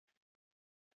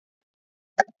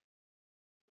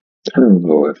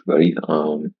Hello everybody.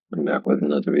 I'm back with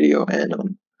another video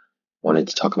and wanted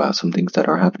to talk about some things that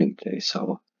are happening today.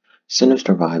 So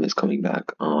Sinister Vibe is coming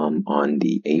back on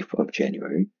the 8th of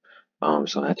January.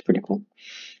 So that's pretty cool.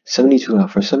 72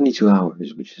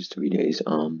 hours, which is 3 days.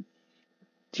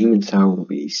 Demon Tower will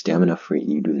be stamina free.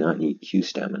 You do not need Q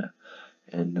stamina.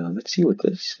 And let's see what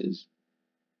this is.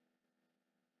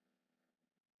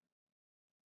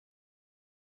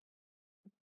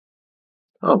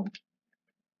 Oh,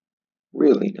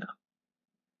 really now?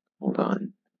 Hold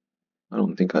on. I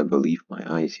don't think I believe my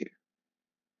eyes here.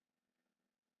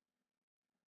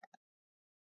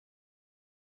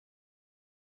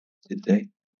 Did they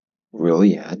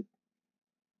really add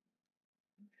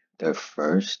their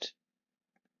first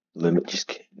limit?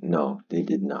 No, they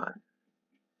did not.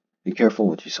 Be careful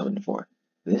what you summon for.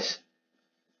 This,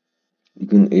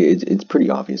 it's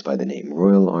pretty obvious by the name.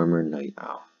 Royal Armor Night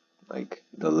Owl. Like,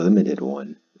 the limited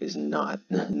one is not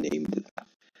named that.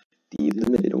 The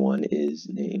limited one is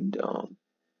named,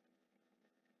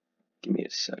 give me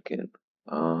a second.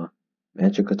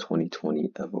 Magicka 2020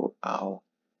 Evo Owl.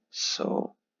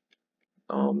 So,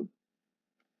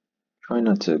 try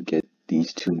not to get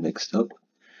these two mixed up,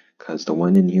 because the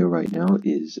one in here right now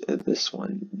is this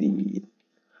one, the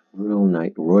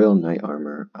Royal Knight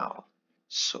Armor Owl.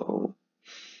 So,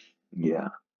 yeah.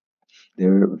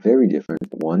 They're very different.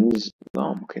 One's,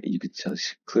 okay, you could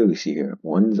clearly see here,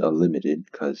 one's a limited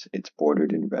because it's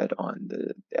bordered in red on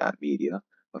the app media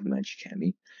of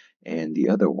Magicami, and the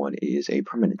other one is a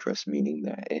permanent dress, meaning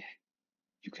that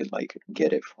you could like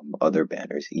get it from other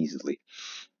banners easily.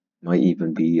 Might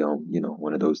even be,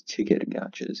 one of those ticket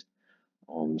gotchas.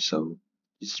 So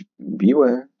just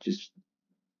beware.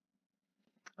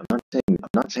 I'm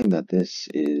not saying that this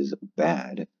is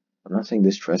bad. I'm not saying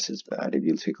this dress is bad. If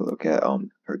you take a look at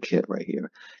her kit right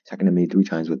here, attacking enemy 3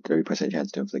 times with 30%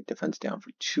 chance to inflict defense down for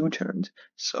 2 turns.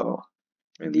 So,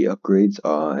 and the upgrades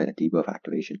are debuff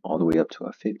activation all the way up to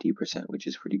a 50%, which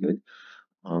is pretty good.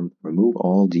 Remove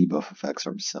all debuff effects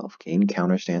from self. Gain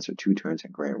counter stance for 2 turns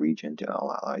and grant regen to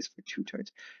all allies for 2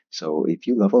 turns. So if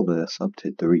you level this up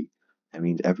to 3, that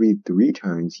means every 3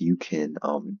 turns you can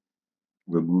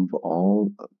remove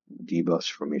all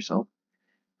debuffs from yourself.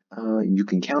 You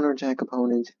can counterattack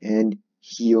opponents and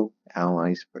heal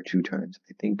allies for 2 turns.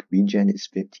 I think regen is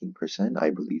 15%, I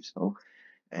believe so.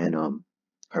 And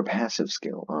her passive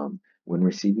skill, when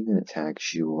receiving an attack,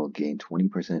 she will gain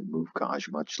 20% move gauge,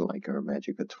 much like her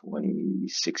Magicka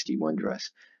 2061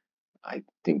 dress. I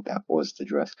think that was the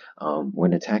dress.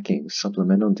 When attacking,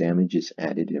 supplemental damage is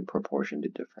added in proportion to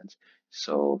defense.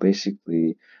 So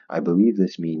basically, I believe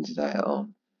this means that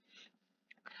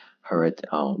her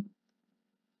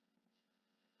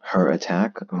her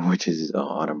attack, which is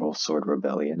Honorable Sword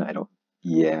Rebellion.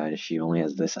 Yeah, she only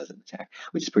has this as an attack,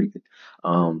 which is pretty good.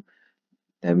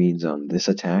 That means this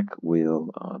attack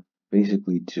will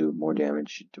basically do more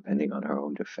damage depending on her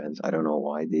own defense. I don't know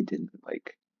why they didn't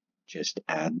like just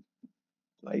add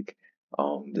like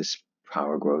this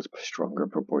power grows stronger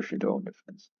proportion to own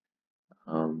defense.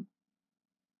 Um,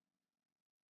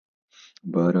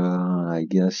 but I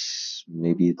guess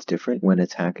maybe it's different when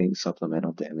attacking.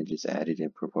 Supplemental damage is added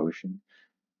in proportion.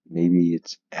 Maybe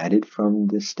it's added from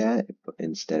the stat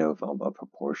instead of a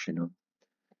proportion of.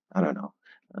 I don't know.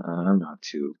 I'm not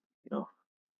too,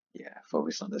 yeah,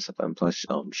 focused on this stuff. And plus,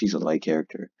 she's a light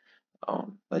character.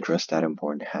 A dress that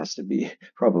important has to be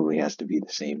probably has to be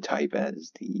the same type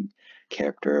as the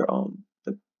character,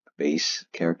 the base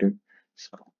character.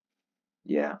 So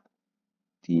yeah,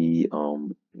 the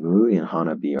Lily and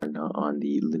Hanabi are not on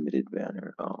the limited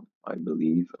banner. I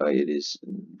believe it is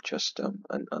just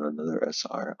another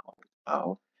SR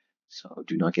owl. So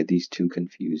do not get these two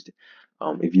confused.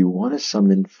 If you want to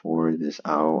summon for this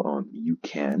owl, you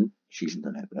can. She's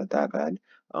not that bad.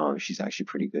 She's actually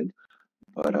pretty good.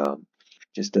 But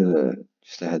just a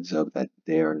heads up that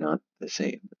they are not the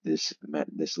same. This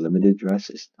limited dress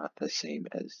is not the same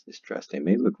as this dress. They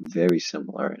may look very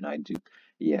similar, and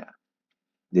yeah,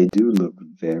 they do look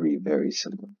very, very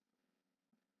similar.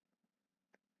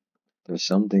 There's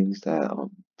some things that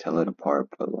tell it apart,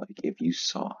 but like if you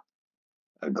saw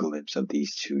a glimpse of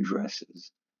these two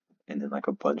dresses and then like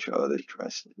a bunch of other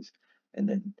dresses, and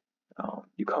then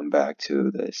you come back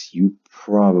to this, you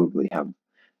probably have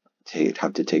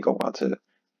to take a while to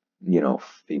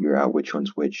figure out which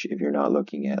one's which if you're not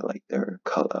looking at like their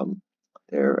color,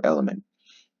 their element.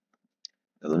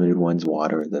 The limited one's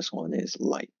water, this one is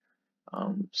light.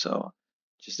 So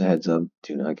just a heads up,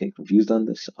 do not get confused on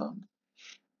this.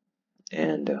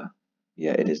 And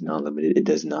yeah, it is not limited. It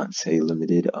does not say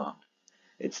limited.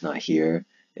 It's not here.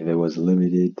 If it was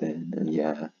limited, then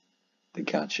yeah, the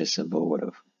gotcha symbol would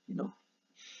have, you know,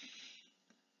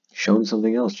 shown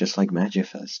something else, just like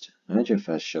Magifest.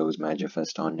 Magifest shows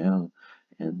Magifest on now,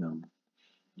 and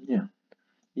yeah,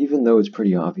 even though it's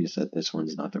pretty obvious that this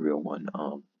one's not the real one,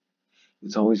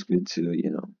 it's always good to,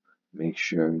 make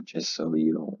sure just so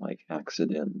you don't like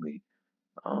accidentally,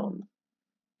 um,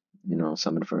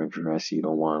 summon for a dress you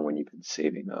don't want when you've been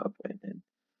saving up, and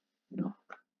you know.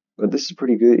 But this is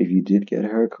pretty good. If you did get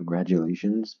her,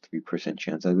 congratulations. 3%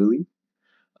 chance, I believe.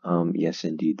 Yes,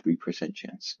 indeed, 3%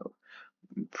 chance. So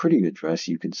pretty good dress.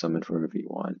 You can summon for whatever you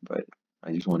want, but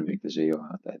I just want to make this video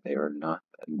out that they are not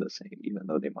the same, even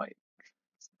though they might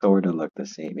sort of look the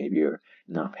same. Maybe you're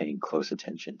not paying close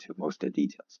attention to most of the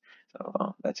details.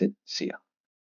 So that's it. See ya.